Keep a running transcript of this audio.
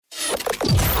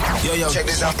Yo, check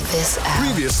this out.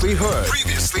 Previously heard.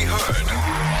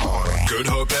 Good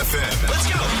Hope FM.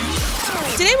 Let's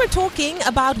go. Today we're talking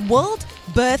about World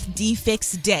Birth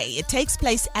Defects Day. It takes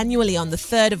place annually on the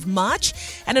 3rd of March,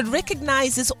 and it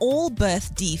recognizes all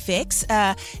birth defects.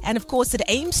 And of course, it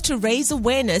aims to raise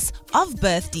awareness of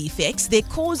birth defects, their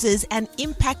causes and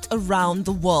impact around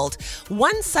the world.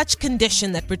 One such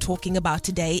condition that we're talking about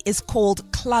today is called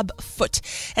Clubfoot.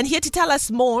 And here to tell us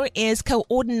more is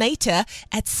coordinator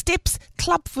at STEPS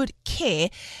Clubfoot Care,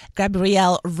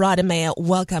 Gabrielle Rademeyer.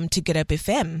 Welcome to Good Hope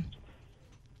FM.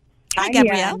 Hi,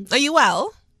 Gabrielle. Are you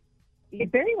well? Yeah,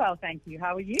 very well, thank you.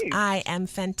 How are you? I am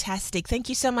fantastic. Thank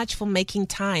you so much for making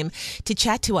time to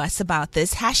chat to us about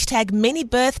this. Hashtag many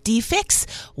birth defects,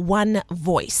 one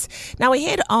voice. Now,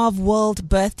 ahead of World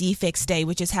Birth Defects Day,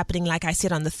 which is happening, like I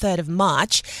said, on the 3rd of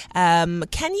March,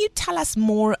 can you tell us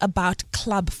more about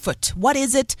Clubfoot? What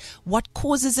is it? What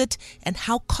causes it? And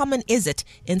how common is it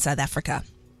in South Africa?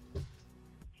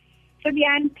 So,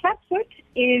 Leigh-Anne, Clubfoot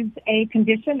is a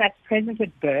condition that's present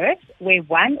at birth where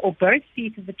one or both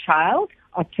feet of the child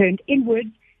are turned inwards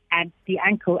and the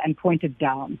ankle and pointed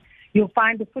down. You'll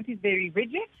find the foot is very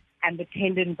rigid and the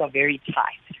tendons are very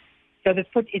tight. So the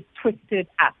foot is twisted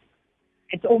up.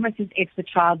 It's almost as if the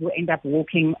child will end up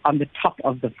walking on the top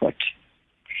of the foot.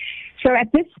 So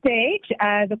at this stage,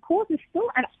 the cause is still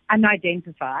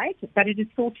unidentified, but it is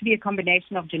thought to be a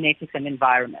combination of genetics and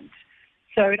environment.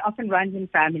 So it often runs in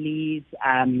families.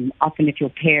 Often if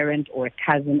your parent or a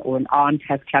cousin or an aunt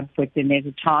has clubfoot, then there's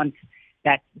a chance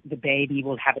that the baby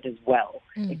will have it as well.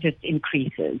 It just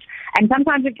increases. And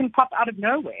sometimes it can pop out of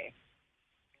nowhere.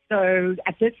 So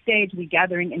at this stage, we're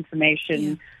gathering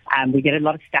information. We get a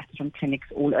lot of stats from clinics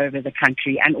all over the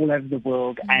country and all over the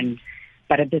world.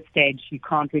 But at this stage, you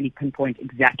can't really pinpoint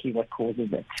exactly what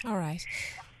causes it. All right.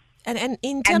 And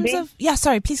in terms of... Yeah,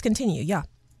 sorry, please continue. Yeah.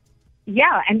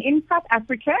 Yeah, and in South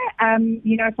Africa,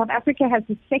 South Africa has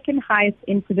the second highest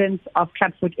incidence of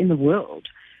clubfoot in the world.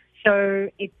 So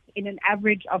it's in an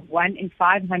average of 1 in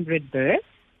 500 births.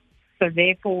 So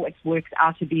therefore, it works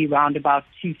out to be around about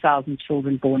 2,000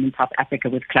 children born in South Africa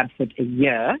with clubfoot a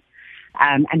year.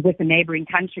 And with the neighboring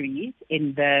countries,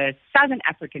 in the Southern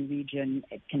African region,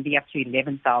 it can be up to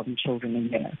 11,000 children a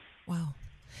year. Wow.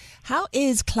 How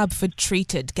is clubfoot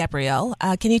treated, Gabrielle?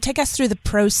 Can you take us through the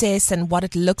process and what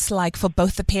it looks like for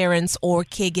both the parents or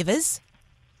caregivers?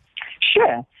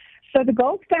 Sure. So the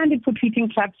gold standard for treating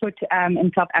clubfoot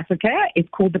in South Africa is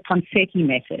called the Ponseti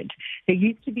method. There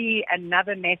used to be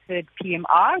another method,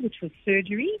 PMR, which was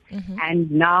surgery, and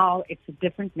now it's a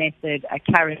different method.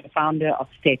 Karen, the founder of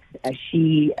STEPS,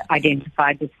 she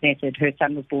identified this method. Her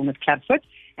son was born with clubfoot,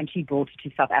 and she brought it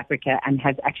to South Africa and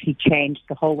has actually changed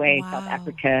the whole way South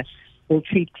Africa will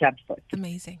treat clubfoot.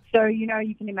 Amazing. So,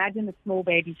 you can imagine a small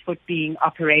baby's foot being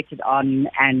operated on,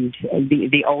 and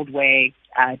the old way,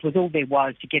 it was all there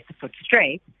was to get the foot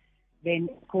straight, then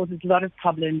it causes a lot of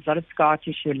problems, a lot of scar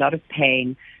tissue, a lot of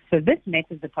pain. So this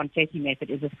method, the Ponseti method,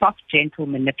 is a soft, gentle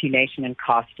manipulation and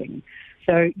casting.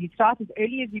 So you start as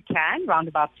early as you can, around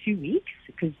about 2 weeks,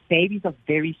 because babies are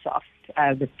very soft,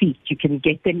 the feet. You can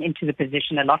get them into the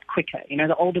position a lot quicker.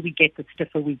 The older we get, the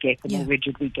stiffer we get, the more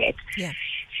rigid we get. Yeah.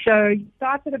 So you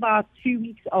start at about 2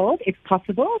 weeks old, if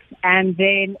possible, and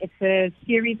then it's a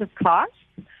series of casts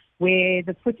where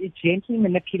the foot is gently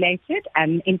manipulated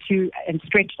and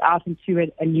stretched out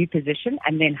into a new position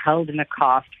and then held in a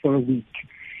cast for a week.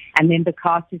 And then the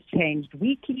cast is changed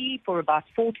weekly for about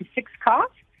 4 to 6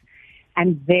 casts.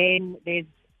 And then there's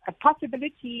a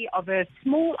possibility of a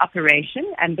small operation,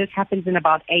 and this happens in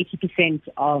about 80%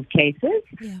 of cases.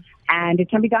 Yeah. And it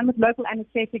can be done with local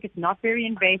anesthetic. It's not very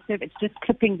invasive. It's just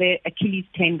clipping the Achilles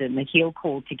tendon, the heel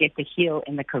cord, to get the heel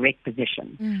in the correct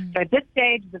position. So at this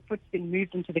stage, the foot's been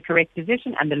moved into the correct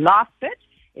position, and the last bit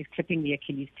is clipping the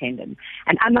Achilles tendon.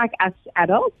 And unlike us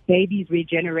adults, babies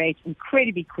regenerate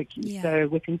incredibly quickly. Yeah. So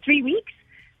within 3 weeks,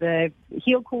 the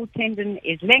heel cord tendon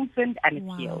is lengthened and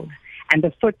it's healed. And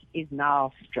the foot is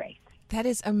now straight. That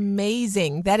is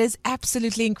amazing. That is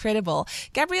absolutely incredible.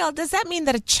 Gabrielle, does that mean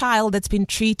that a child that's been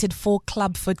treated for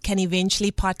clubfoot can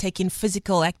eventually partake in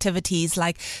physical activities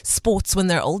like sports when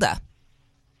they're older?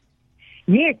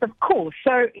 Yes, of course.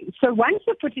 So once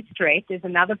the foot is straight, there's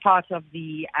another part of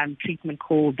the treatment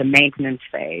called the maintenance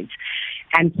phase.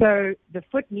 And so the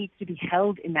foot needs to be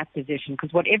held in that position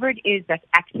because whatever it is that's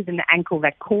active in the ankle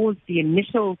that caused the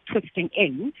initial twisting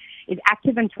in is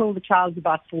active until the child's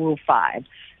about 4 or 5.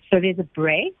 So there's a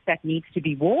brace that needs to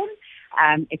be worn.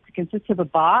 It consists of a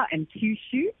bar and 2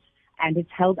 shoes, and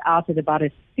it's held out at about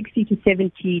a 60 to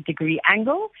 70 degree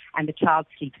angle, and the child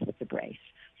sleeps with the brace.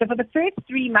 So for the first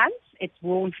 3 months, it's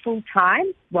worn full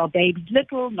time while baby's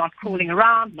little, not crawling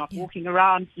around, not walking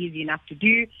around, easy enough to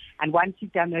do. And once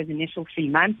you've done those initial 3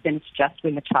 months, then it's just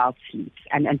when the child sleeps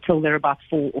and until they're about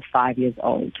 4 or 5 years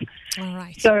old. All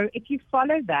right. So if you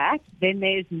follow that, then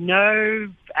there's no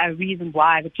reason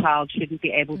why the child shouldn't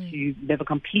be able to live a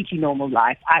completely normal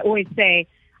life. I always say,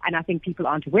 and I think people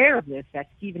aren't aware of this, that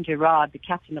Steven Gerrard, the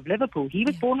captain of Liverpool, he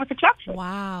was born with a clubfoot.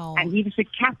 Wow. And he was the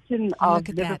captain of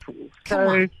Liverpool.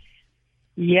 So,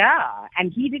 yeah,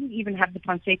 and he didn't even have the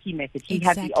Ponseki method. He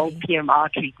had the old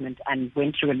PMR treatment and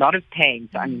went through a lot of pain.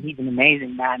 So, I mean, he's an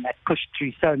amazing man that pushed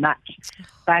through so much.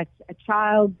 But a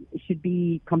child should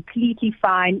be completely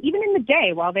fine, even in the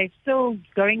day while they're still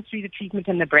going through the treatment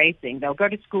and the bracing. They'll go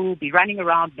to school, be running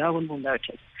around, no one will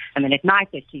notice. And then at night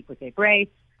they sleep with their brace.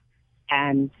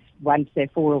 And once they're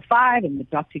 4 or 5 and the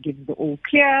doctor gives the all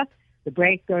clear, the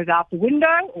brace goes out the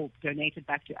window or donated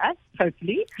back to us,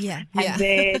 hopefully. Yeah. And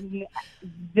then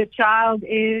the child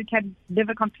can live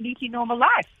a completely normal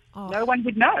life. Oh. No one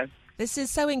would know. This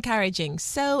is so encouraging,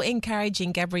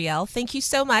 Gabrielle. Thank you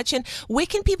so much. And where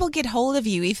can people get hold of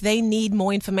you if they need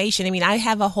more information? I mean, I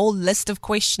have a whole list of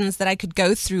questions that I could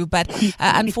go through, but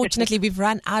unfortunately we've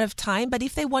run out of time. But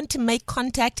if they want to make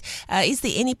contact, is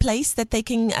there any place that they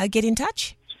can get in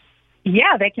touch?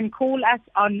 Yeah, they can call us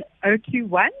on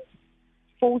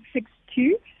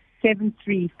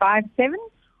 021-462-7357,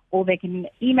 or they can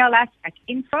email us at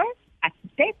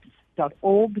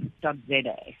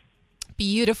info@steps.org.za.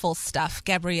 Beautiful stuff,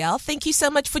 Gabrielle. Thank you so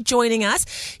much for joining us.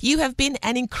 You have been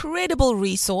an incredible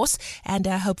resource, and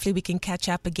hopefully we can catch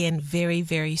up again very,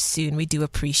 very soon. We do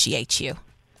appreciate you.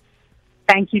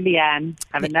 Thank you, Leigh-Anne.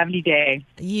 Have a lovely day.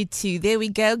 You too. There we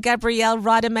go. Gabrielle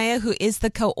Rademeyer, who is the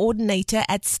coordinator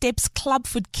at STEPS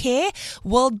Clubfoot Care.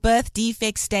 World Birth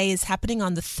Defects Day is happening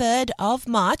on the 3rd of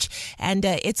March, and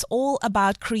it's all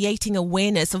about creating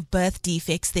awareness of birth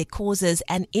defects, their causes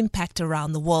and impact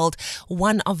around the world.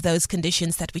 One of those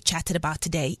conditions that we chatted about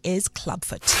today is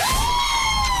clubfoot.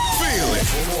 Feel it.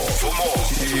 For more,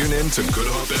 tune in to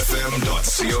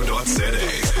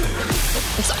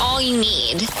goodhopefm.co.za. It's all you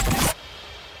need.